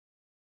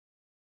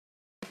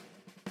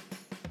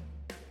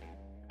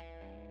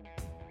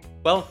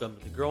Welcome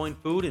to the Growing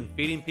Food and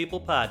Feeding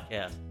People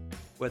podcast.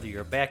 Whether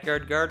you're a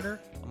backyard gardener,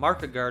 a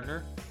market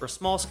gardener, or a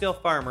small-scale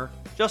farmer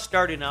just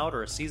starting out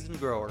or a seasoned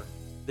grower,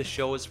 this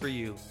show is for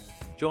you.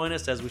 Join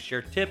us as we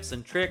share tips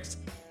and tricks,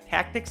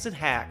 tactics and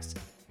hacks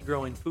to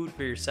growing food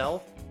for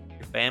yourself,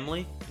 your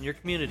family, and your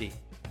community,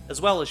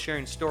 as well as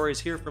sharing stories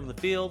here from the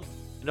field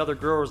and other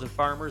growers and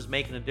farmers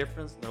making a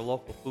difference in their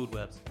local food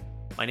webs.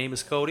 My name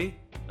is Cody,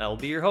 and I will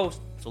be your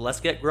host, so let's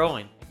get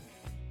growing.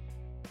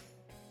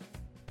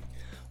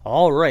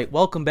 All right,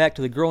 welcome back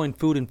to the Growing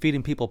Food and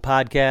Feeding People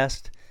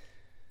podcast.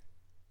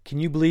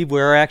 Can you believe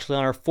we're actually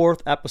on our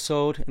 4th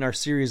episode in our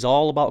series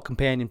all about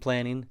companion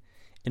planting?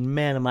 And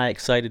man, am I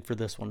excited for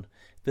this one.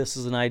 This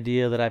is an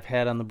idea that I've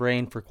had on the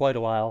brain for quite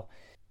a while.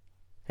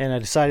 And I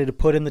decided to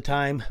put in the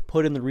time,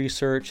 put in the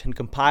research, and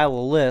compile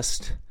a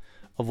list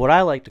of what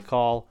I like to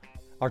call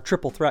our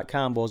triple threat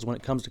combos when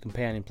it comes to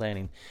companion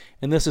planting.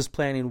 And this is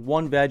planting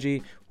one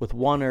veggie with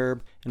one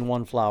herb and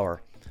one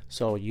flower.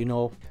 So,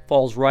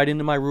 falls right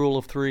into my rule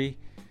of 3.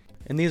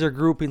 And these are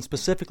groupings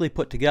specifically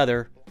put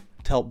together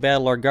to help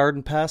battle our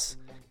garden pests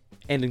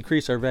and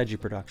increase our veggie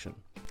production.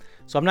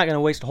 So I'm not going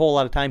to waste a whole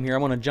lot of time here.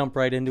 I'm going to jump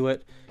right into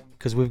it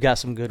because we've got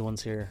some good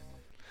ones here.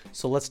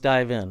 So let's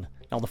dive in.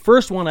 Now the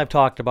first one I've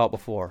talked about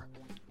before,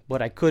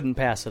 but I couldn't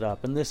pass it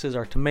up. And this is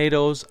our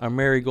tomatoes, our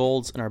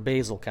marigolds, and our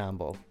basil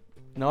combo.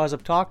 Now as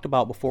I've talked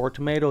about before,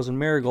 tomatoes and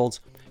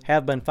marigolds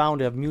have been found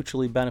to have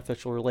mutually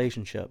beneficial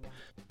relationship.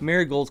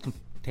 Marigolds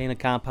contain a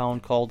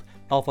compound called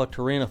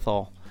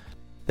alpha-taurinethol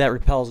that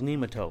repels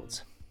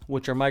nematodes,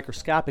 which are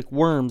microscopic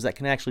worms that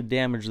can actually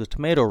damage the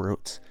tomato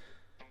roots.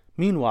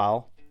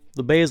 Meanwhile,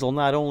 the basil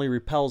not only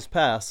repels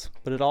pests,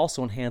 but it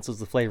also enhances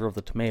the flavor of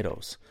the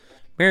tomatoes.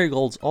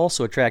 Marigolds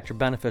also attract your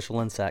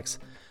beneficial insects,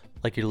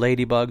 like your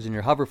ladybugs and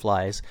your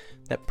hoverflies,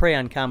 that prey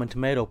on common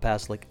tomato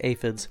pests like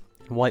aphids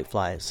and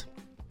whiteflies.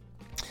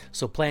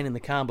 So planting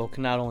the combo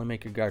can not only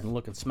make your garden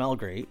look and smell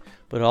great,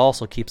 but it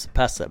also keeps the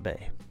pests at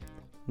bay.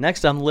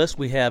 Next on the list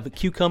we have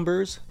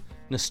cucumbers,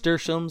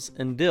 nasturtiums,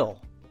 and dill.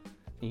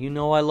 You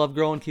know I love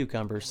growing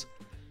cucumbers.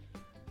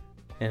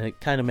 And it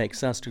kind of makes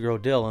sense to grow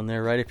dill in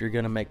there, right, if you're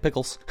going to make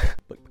pickles.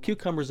 But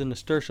cucumbers and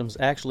nasturtiums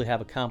actually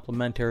have a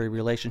complementary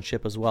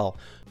relationship as well.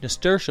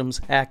 Nasturtiums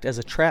act as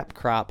a trap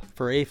crop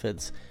for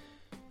aphids,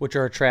 which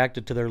are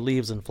attracted to their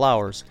leaves and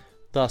flowers,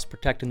 thus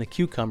protecting the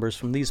cucumbers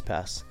from these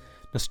pests.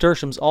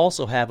 Nasturtiums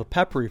also have a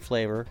peppery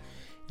flavor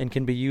and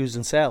can be used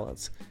in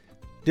salads.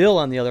 Dill,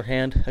 on the other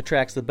hand,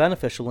 attracts the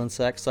beneficial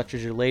insects such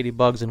as your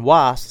ladybugs and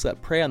wasps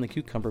that prey on the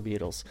cucumber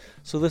beetles.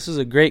 So this is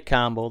a great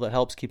combo that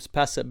helps keep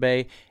pests at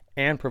bay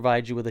and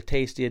provides you with a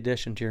tasty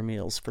addition to your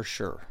meals for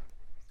sure.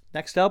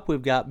 Next up,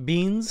 we've got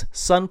beans,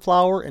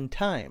 sunflower, and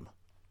thyme.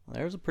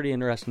 There's a pretty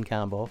interesting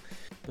combo.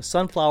 The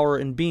sunflower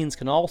and beans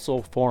can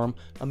also form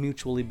a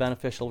mutually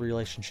beneficial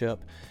relationship,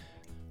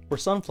 where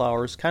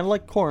sunflowers, kind of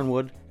like corn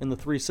would in the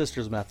Three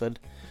Sisters method,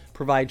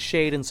 provide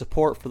shade and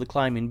support for the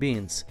climbing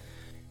beans.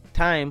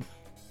 Thyme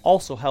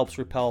also helps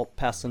repel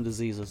pests and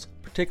diseases,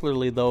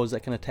 particularly those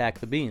that can attack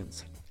the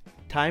beans.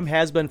 Thyme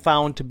has been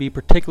found to be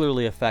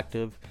particularly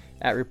effective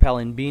at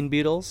repelling bean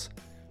beetles,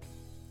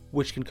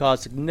 which can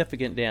cause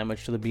significant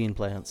damage to the bean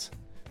plants.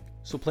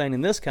 So planting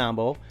this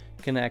combo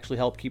can actually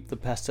help keep the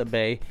pests at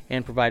bay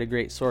and provide a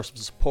great source of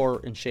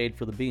support and shade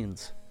for the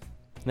beans.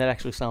 And that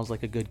actually sounds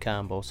like a good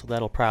combo, so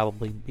that'll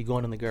probably be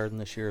going in the garden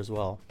this year as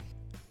well.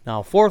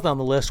 Now, 4th on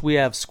the list, we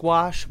have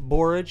squash,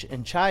 borage,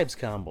 and chives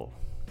combo.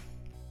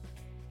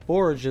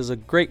 Borage is a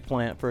great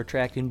plant for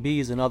attracting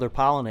bees and other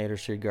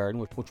pollinators to your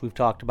garden, which we've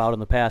talked about in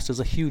the past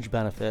is a huge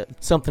benefit.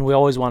 Something we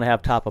always want to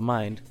have top of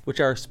mind, which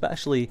are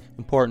especially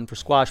important for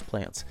squash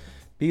plants.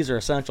 Bees are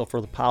essential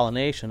for the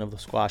pollination of the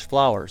squash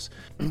flowers,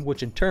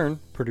 which in turn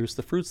produce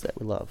the fruits that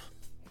we love.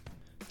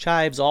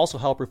 Chives also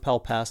help repel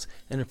pests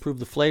and improve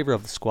the flavor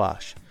of the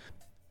squash.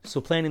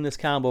 So planting this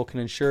combo can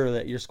ensure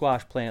that your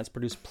squash plants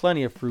produce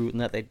plenty of fruit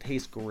and that they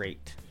taste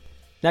great.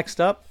 Next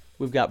up,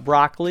 we've got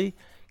broccoli,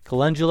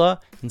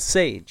 calendula, and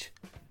sage.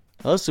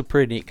 Now this is a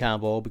pretty neat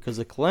combo because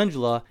the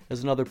calendula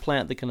is another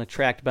plant that can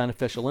attract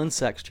beneficial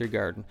insects to your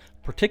garden,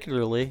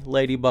 particularly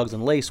ladybugs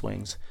and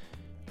lacewings,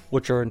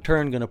 which are in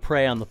turn going to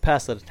prey on the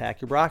pests that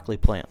attack your broccoli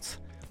plants.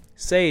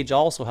 Sage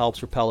also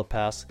helps repel the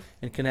pests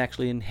and can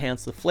actually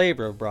enhance the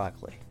flavor of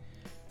broccoli.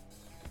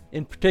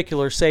 In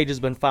particular, sage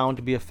has been found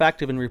to be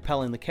effective in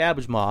repelling the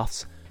cabbage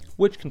moths,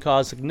 which can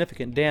cause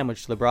significant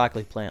damage to the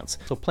broccoli plants.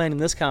 So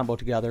planting this combo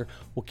together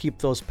will keep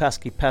those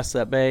pesky pests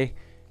at bay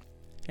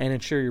and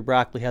ensure your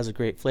broccoli has a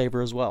great flavor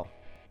as well.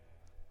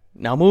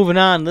 Now moving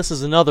on, this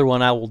is another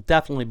one I will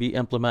definitely be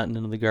implementing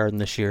into the garden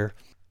this year.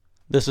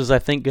 This is, I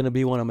think, going to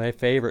be one of my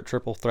favorite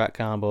triple threat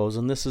combos,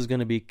 and this is going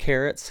to be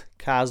carrots,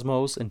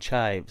 cosmos, and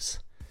chives.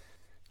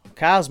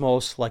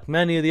 Cosmos, like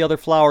many of the other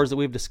flowers that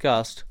we've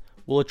discussed,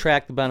 will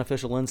attract the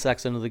beneficial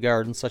insects into the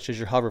garden, such as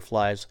your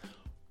hoverflies,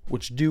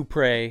 which do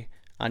prey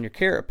on your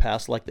carrot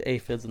pests like the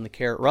aphids and the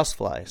carrot rust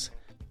flies.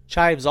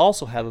 Chives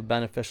also have a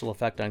beneficial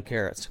effect on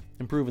carrots,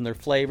 improving their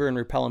flavor and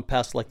repelling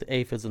pests like the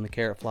aphids and the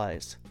carrot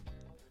flies.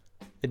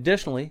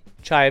 Additionally,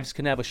 chives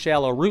can have a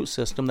shallow root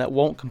system that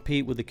won't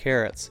compete with the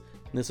carrots,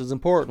 And this is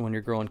important when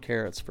you're growing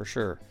carrots for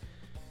sure.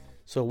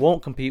 So it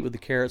won't compete with the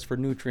carrots for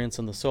nutrients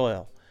in the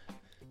soil.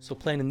 So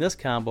planting this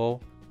combo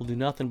will do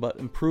nothing but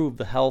improve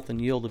the health and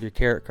yield of your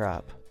carrot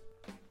crop.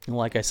 And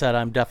like I said,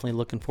 I'm definitely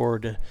looking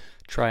forward to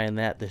trying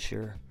that this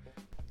year.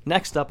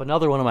 Next up,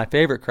 another one of my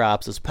favorite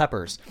crops is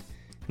peppers.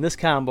 In this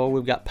combo,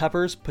 we've got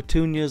peppers,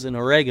 petunias, and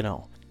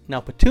oregano.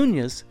 Now,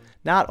 petunias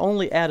not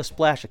only add a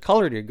splash of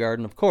color to your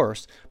garden, of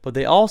course, but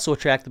they also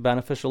attract the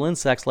beneficial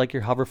insects like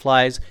your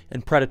hoverflies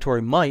and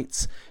predatory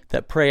mites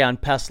that prey on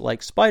pests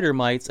like spider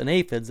mites and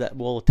aphids that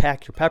will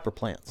attack your pepper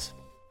plants.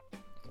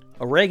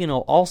 Oregano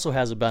also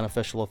has a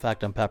beneficial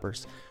effect on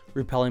peppers,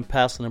 repelling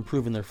pests and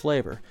improving their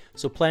flavor.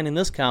 So planting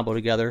this combo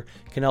together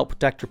can help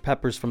protect your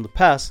peppers from the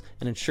pests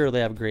and ensure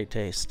they have a great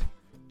taste.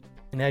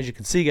 And as you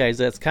can see, guys,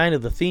 that's kind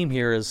of the theme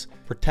here, is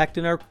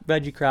protecting our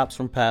veggie crops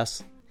from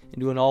pests and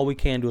doing all we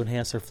can to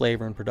enhance their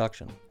flavor and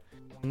production.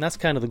 And that's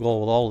kind of the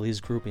goal with all of these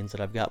groupings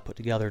that I've got put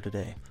together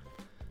today.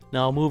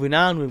 Now moving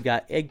on, we've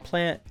got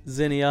eggplant,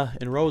 zinnia,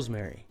 and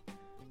rosemary.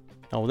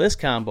 Now with this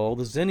combo,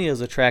 the zinnias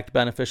attract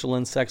beneficial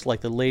insects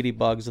like the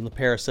ladybugs and the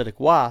parasitic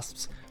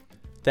wasps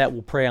that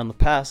will prey on the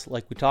pests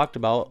like we talked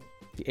about,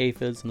 the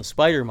aphids and the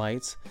spider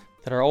mites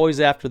that are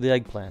always after the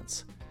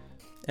eggplants.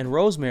 And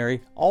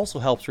rosemary also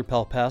helps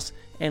repel pests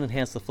and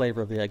enhance the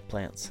flavor of the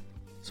eggplants.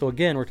 So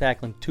again, we're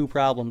tackling two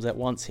problems at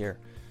once here.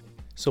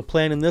 So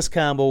planting this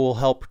combo will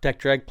help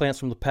protect your eggplants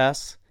from the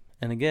pests,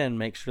 and again,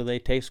 make sure they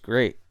taste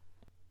great.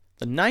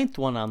 The ninth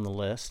one on the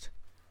list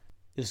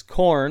is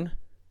corn,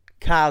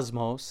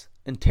 cosmos,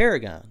 and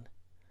tarragon.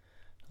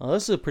 Now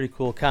this is a pretty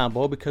cool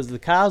combo because the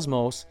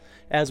cosmos,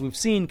 as we've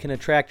seen, can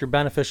attract your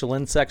beneficial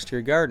insects to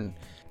your garden.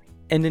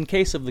 And in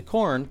case of the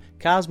corn,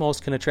 cosmos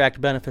can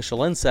attract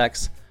beneficial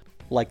insects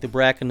like the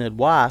braconid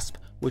wasp,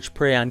 which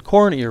prey on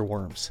corn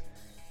earworms.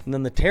 And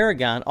then the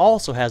tarragon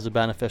also has a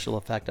beneficial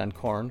effect on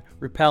corn,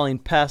 repelling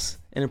pests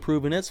and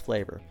improving its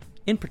flavor.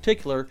 In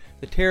particular,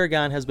 the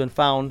tarragon has been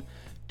found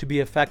to be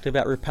effective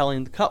at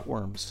repelling the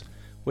cutworms,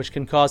 which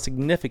can cause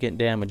significant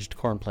damage to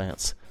corn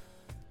plants.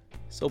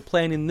 So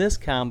planting this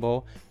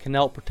combo can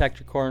help protect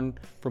your corn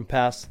from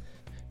pests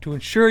to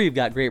ensure you've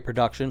got great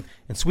production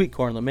and sweet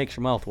corn that makes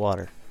your mouth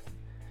water.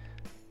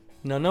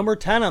 Now number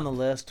 10 on the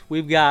list,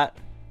 we've got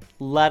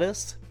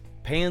lettuce,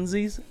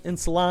 pansies, and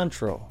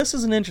cilantro. This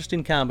is an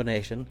interesting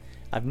combination.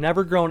 I've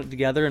never grown it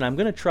together, and I'm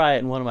going to try it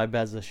in one of my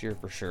beds this year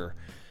for sure.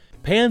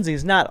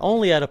 Pansies not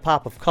only add a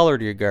pop of color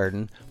to your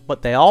garden,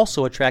 but they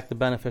also attract the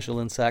beneficial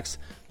insects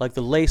like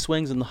the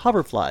lacewings and the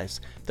hoverflies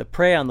that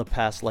prey on the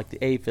pests like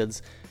the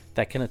aphids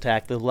that can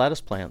attack the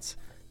lettuce plants.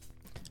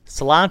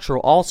 Cilantro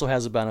also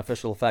has a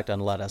beneficial effect on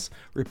lettuce,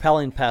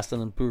 repelling pests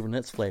and improving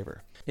its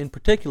flavor. In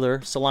particular,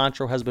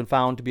 cilantro has been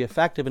found to be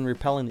effective in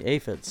repelling the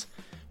aphids,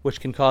 which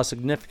can cause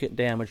significant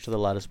damage to the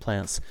lettuce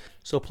plants.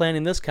 So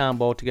planting this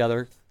combo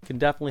together can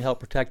definitely help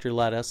protect your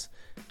lettuce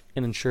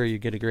and ensure you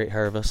get a great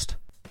harvest.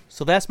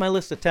 So that's my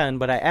list of 10,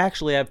 but I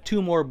actually have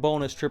 2 more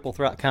bonus triple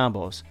threat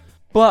combos.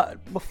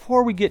 But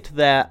before we get to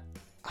that,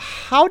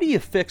 how do you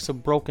fix a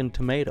broken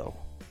tomato?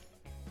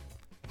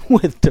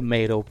 With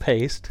tomato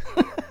paste.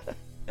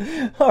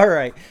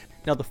 Alright,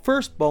 now the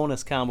first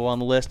bonus combo on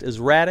the list is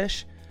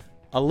radish,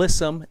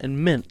 alyssum,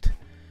 and mint.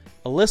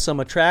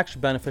 Alyssum attracts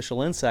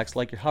beneficial insects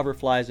like your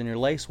hoverflies and your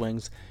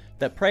lacewings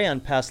that prey on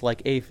pests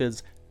like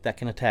aphids that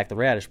can attack the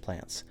radish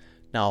plants.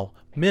 Now,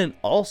 mint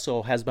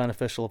also has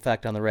beneficial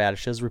effect on the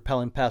radishes,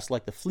 repelling pests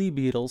like the flea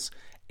beetles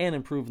and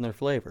improving their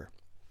flavor.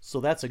 So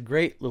that's a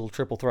great little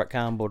triple threat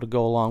combo to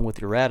go along with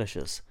your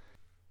radishes.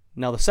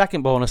 Now the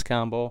second bonus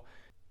combo,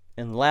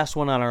 and the last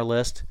one on our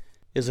list,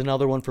 is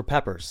another one for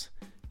peppers.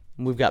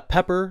 And we've got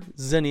pepper,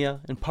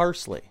 zinnia, and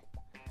parsley.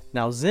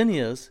 Now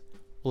zinnias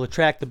will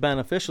attract the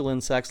beneficial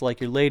insects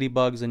like your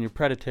ladybugs and your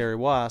predatory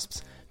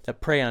wasps that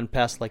prey on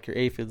pests like your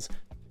aphids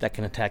that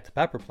can attack the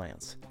pepper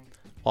plants.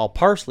 While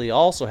parsley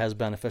also has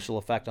beneficial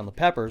effect on the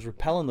peppers,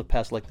 repelling the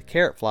pests like the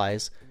carrot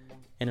flies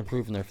and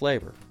improving their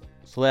flavor.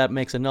 So that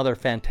makes another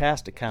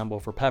fantastic combo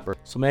for pepper.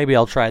 So maybe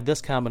I'll try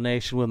this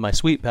combination with my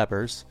sweet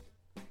peppers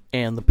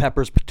and the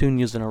peppers,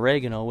 petunias, and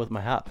oregano with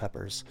my hot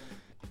peppers.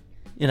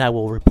 And I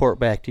will report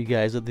back to you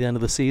guys at the end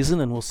of the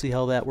season, and we'll see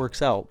how that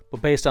works out.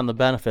 But based on the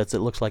benefits, it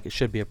looks like it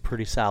should be a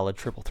pretty solid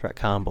triple threat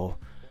combo.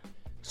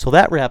 So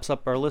that wraps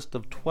up our list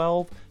of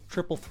 12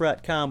 triple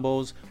threat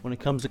combos when it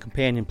comes to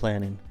companion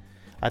planting.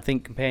 I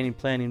think companion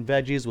planting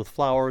veggies with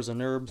flowers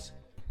and herbs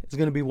is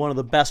going to be one of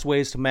the best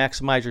ways to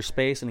maximize your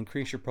space and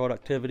increase your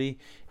productivity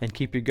and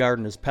keep your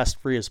garden as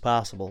pest-free as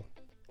possible,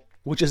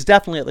 which is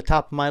definitely at the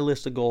top of my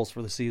list of goals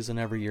for the season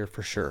every year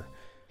for sure.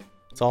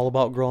 It's all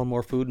about growing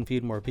more food and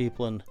feeding more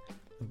people, and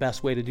the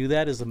best way to do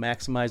that is to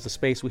maximize the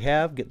space we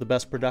have, get the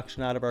best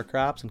production out of our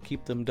crops, and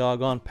keep them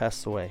doggone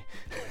pests away.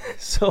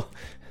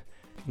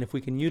 And if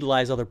we can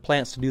utilize other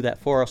plants to do that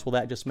for us, well,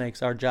 that just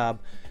makes our job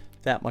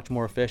that much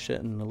more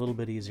efficient and a little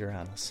bit easier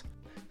on us.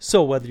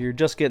 So whether you're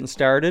just getting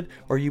started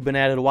or you've been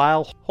at it a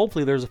while,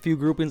 hopefully there's a few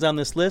groupings on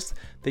this list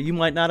that you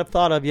might not have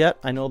thought of yet.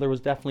 I know there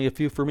was definitely a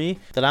few for me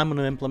that I'm going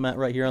to implement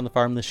right here on the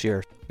farm this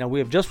year. Now we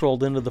have just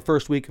rolled into the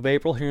first week of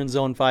April here in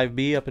Zone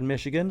 5B up in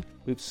Michigan.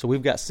 So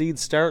we've got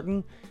seeds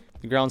starting.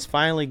 The ground's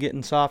finally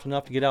getting soft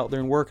enough to get out there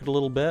and work it a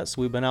little bit.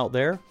 So we've been out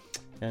there.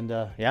 And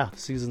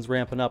season's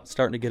ramping up. It's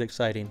starting to get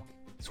exciting.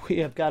 So we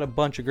have got a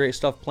bunch of great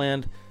stuff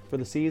planned for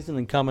the season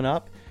and coming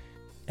up.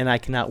 And I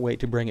cannot wait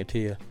to bring it to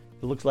you.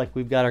 It looks like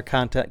we've got our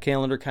content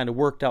calendar kind of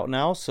worked out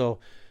now, so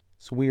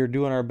we are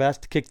doing our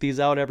best to kick these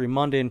out every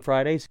Monday and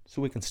Friday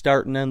so we can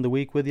start and end the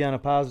week with you on a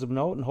positive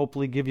note and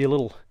hopefully give you a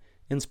little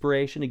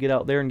inspiration to get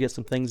out there and get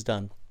some things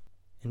done.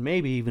 And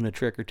maybe even a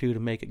trick or two to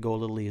make it go a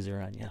little easier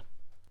on you.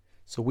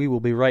 So we will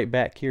be right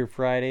back here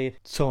Friday.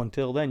 So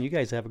until then, you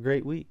guys have a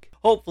great week.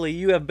 Hopefully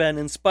you have been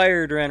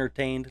inspired or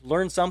entertained,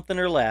 learned something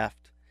or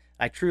laughed.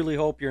 I truly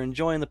hope you're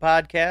enjoying the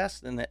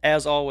podcast, and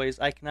as always,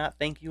 I cannot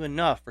thank you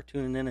enough for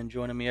tuning in and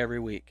joining me every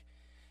week.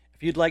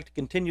 If you'd like to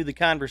continue the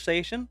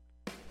conversation,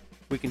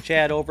 we can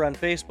chat over on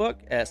Facebook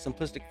at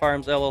Simplistic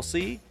Farms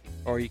LLC,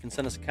 or you can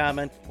send us a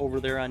comment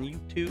over there on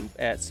YouTube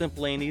at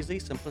Simple Ain't Easy,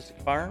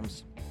 Simplistic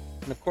Farms.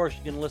 And of course,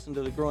 you can listen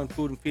to the Growing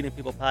Food and Feeding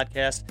People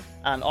podcast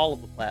on all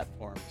of the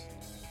platforms,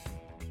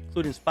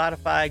 including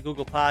Spotify,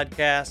 Google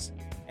Podcasts,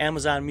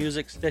 Amazon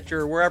Music,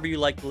 Stitcher, wherever you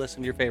like to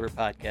listen to your favorite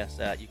podcasts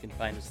at, you can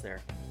find us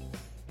there.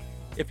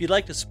 If you'd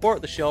like to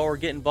support the show or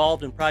get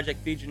involved in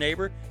Project Feed Your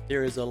Neighbor,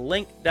 there is a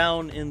link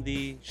down in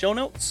the show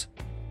notes,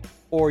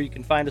 or you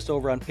can find us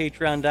over on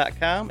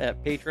patreon.com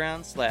at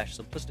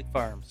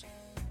patreon.com/simplisticfarms.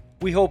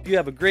 We hope you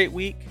have a great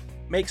week.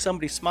 Make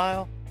somebody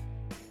smile.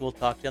 We'll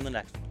talk to you on the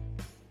next one.